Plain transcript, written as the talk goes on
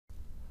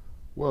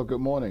Well,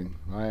 good morning.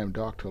 I am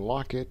Dr.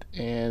 Lockett,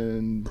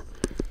 and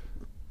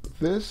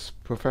this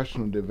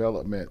professional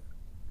development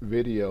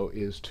video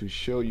is to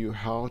show you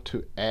how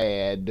to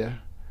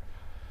add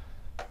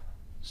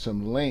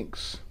some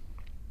links.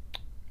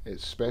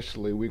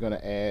 Especially, we're going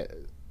to add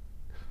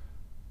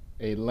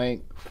a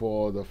link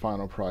for the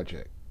final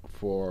project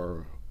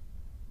for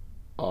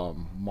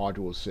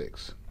Module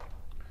 6.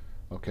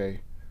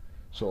 Okay,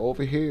 so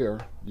over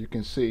here you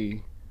can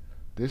see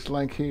this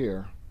link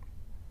here.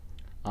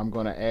 I'm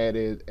going to add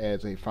it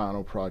as a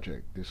final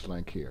project, this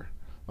link here.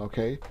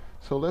 Okay,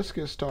 so let's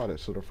get started.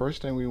 So the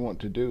first thing we want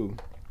to do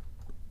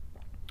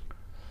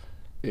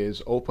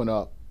is open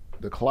up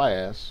the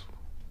class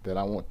that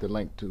I want the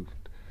link to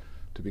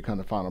become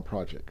the final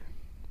project.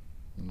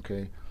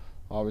 Okay,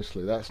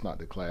 obviously that's not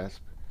the class,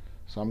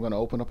 so I'm going to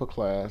open up a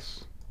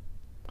class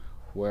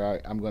where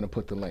I'm going to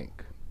put the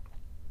link.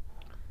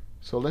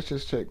 So let's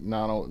just check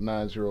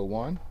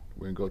 90901.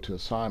 We're going to go to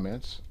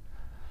assignments.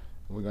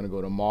 We're going to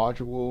go to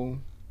Module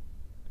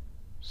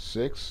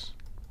 6.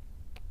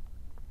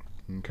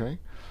 Okay,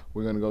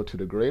 we're going to go to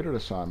the graded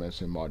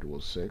assignments in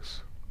Module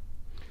 6,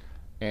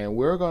 and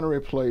we're going to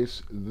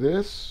replace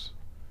this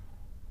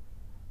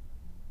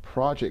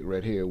project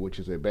right here, which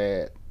is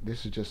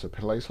this is just a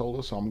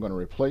placeholder, so I'm going to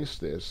replace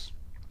this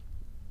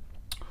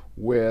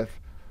with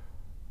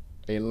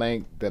a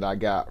link that I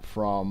got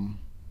from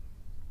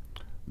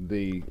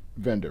the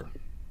vendor.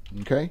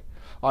 Okay,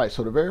 alright,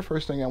 so the very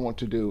first thing I want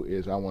to do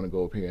is I want to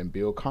go up here and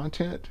build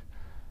content,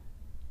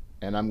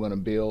 and I'm going to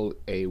build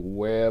a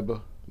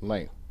web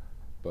link.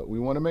 But we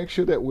want to make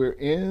sure that we're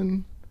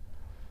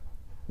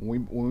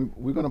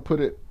we're going to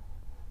put it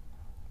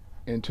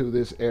into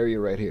this area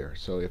right here.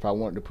 So if I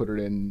wanted to put it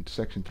in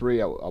section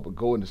 3, I would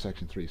go into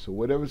section 3. So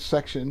whatever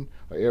section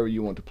or area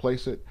you want to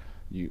place it,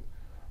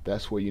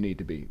 that's where you need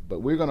to be. But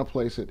we're going to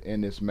place it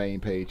in this main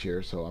page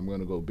here. So I'm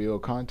going to go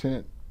build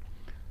content.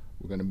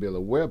 We're going to build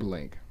a web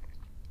link.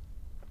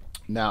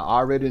 Now I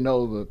already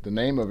know that the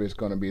name of it is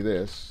going to be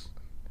this.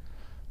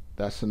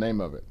 That's the name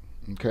of it.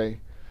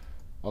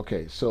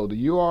 Okay, so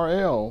the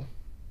URL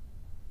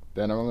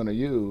that I'm going to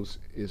use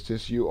is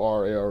this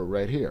URL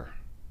right here.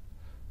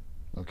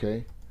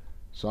 Okay,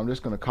 so I'm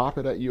just going to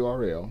copy that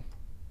URL.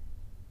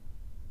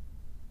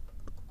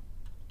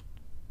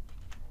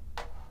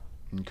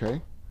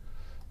 Okay,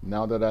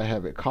 now that I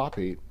have it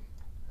copied,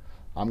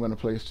 I'm going to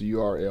place the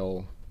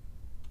URL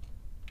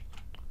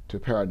to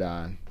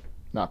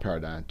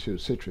to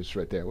Citrus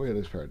right there. Where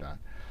is Paradigm?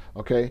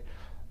 Okay,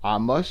 I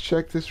must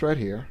check this right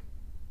here.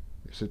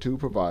 It's a tool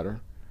provider.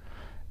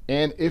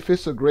 And if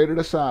it's a graded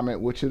assignment,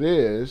 which it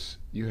is,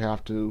 you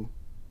have to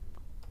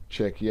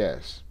check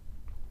yes.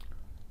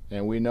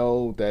 And we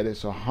know that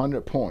it's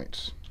 100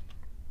 points.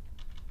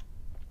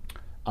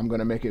 I'm going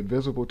to make it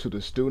visible to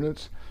the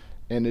students.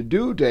 And the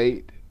due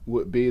date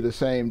would be the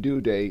same due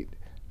date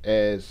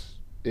as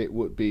it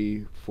would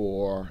be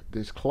for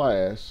this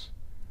class.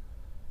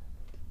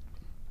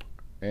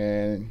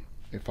 And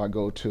if I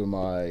go to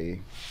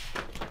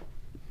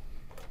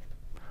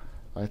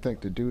I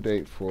think the due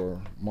date for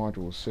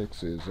Module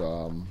 6 is,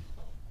 I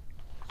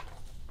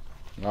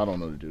don't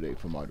know the due date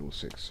for Module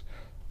 6.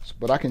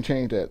 But I can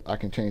change that. I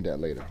can change that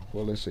later.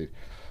 Well, let's see.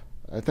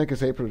 I think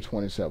it's April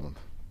 27th.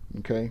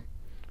 Okay?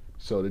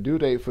 So the due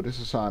date for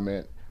this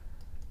assignment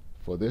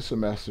for this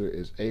semester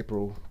is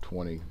April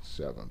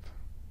 27th.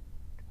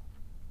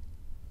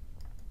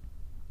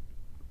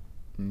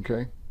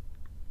 Okay?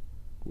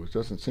 Which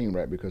doesn't seem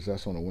right because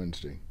that's on a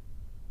Wednesday.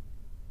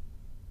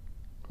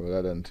 Well,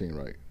 that doesn't seem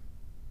right.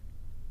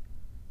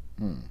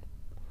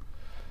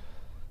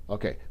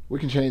 Okay, we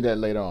can change that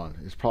later on.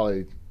 It's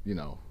probably,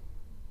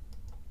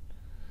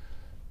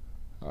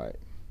 alright.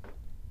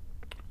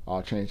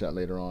 I'll change that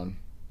later on.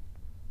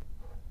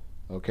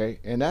 Okay,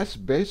 and that's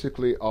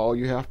basically all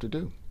you have to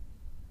do.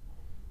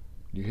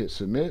 You hit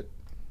submit.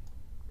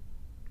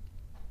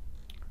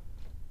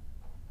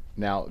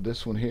 Now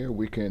this one here,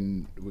 we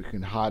can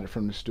hide it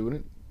from the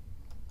student,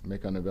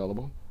 make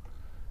unavailable,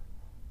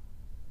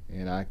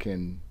 and I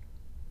can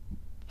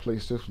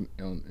place this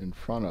in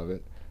front of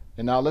it.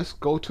 And now let's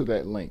go to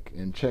that link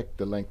and check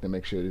the link to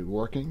make sure it's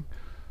working.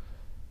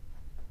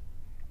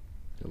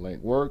 The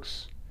link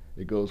works.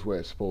 It goes where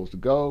it's supposed to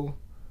go,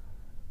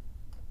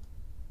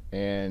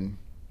 and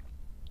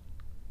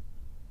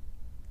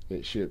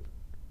it should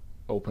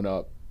open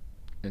up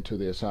into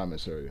the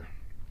assignments area,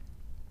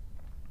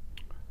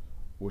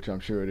 which I'm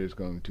sure it is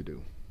going to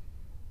do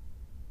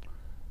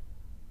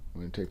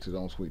when it takes its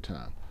own sweet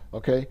time.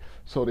 Okay,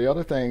 so the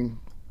other thing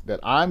that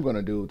I'm going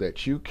to do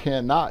that you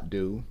cannot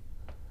do,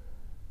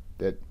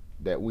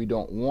 that we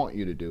don't want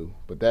you to do,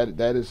 but that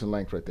is the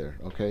link right there.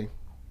 Okay,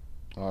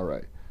 all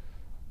right,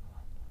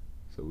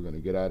 so we're going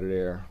to get out of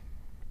there.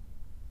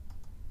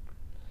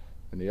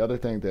 And the other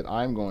thing that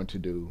I'm going to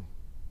do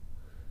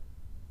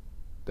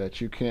that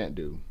you can't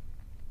do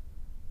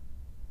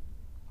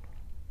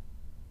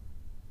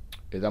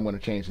is I'm going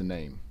to change the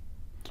name.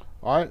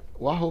 All right,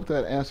 well, I hope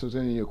that answers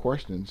any of your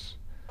questions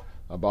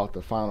about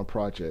the final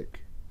project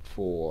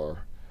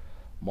for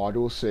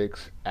Module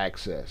 6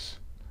 Access.